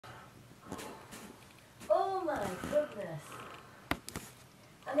my goodness.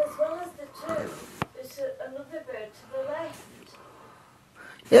 And as well as the two, there's another bird to the left.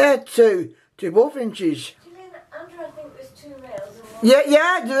 Yeah, two bullfinches. Do you mean, Andrew, I think there's 2 males and 1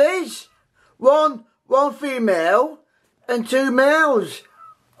 Yeah, there is. One female and 2 males.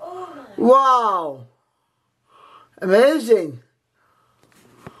 Oh my. Wow. Amazing.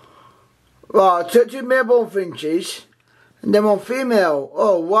 Wow, two male bullfinches and then 1 female.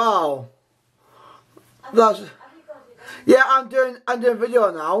 Oh wow. That's, have you got it? yeah, I'm doing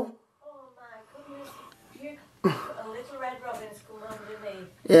video now. Oh my goodness. You a little red robin's come underneath.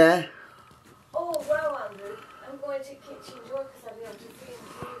 Yeah. Oh wow, Andrew. I'm going to kitchen door because I'll be able to feed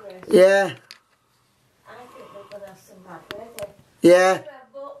and feed. Yeah. I think they're going to have some bad weather. Yeah. So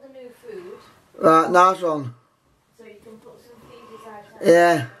I've bought the new food. Right, nice one. So you can put some feeders out.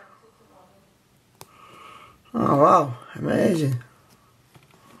 Yeah. Oh wow, amazing.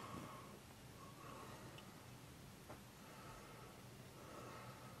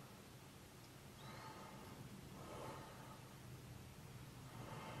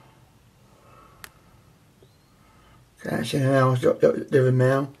 Can't see anything else, the other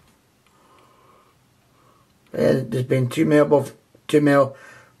male. Yeah, there's been two male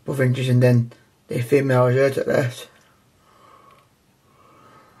bullfinches and then the female is hurt at last.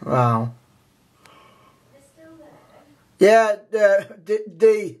 Wow. They're still there. Yeah,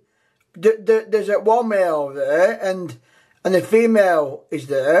 there's one male there and the female is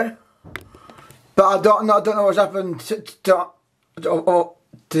there, but I don't know what's happened to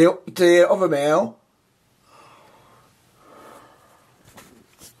the other male.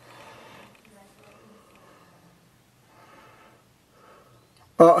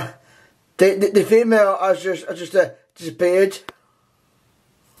 But the female has just disappeared.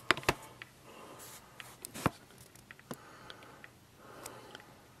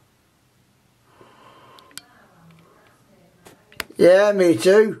 Yeah, me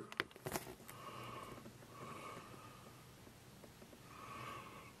too.